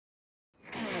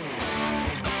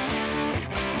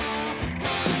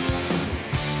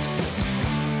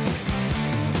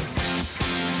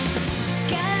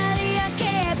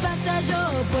yo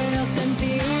puedo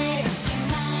sentir.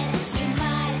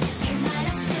 Qué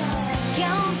mala soy. Que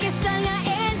aunque salga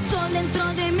el sol dentro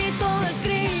de mí todo es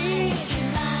gris.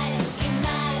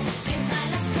 Qué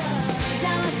mala soy.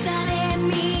 Ya basta de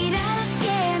miradas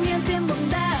que mienten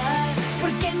bondad,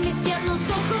 porque en mis tiernos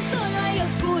ojos solo hay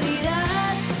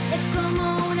oscuridad. Es como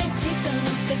un hechizo,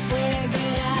 no se puede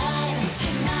quedar.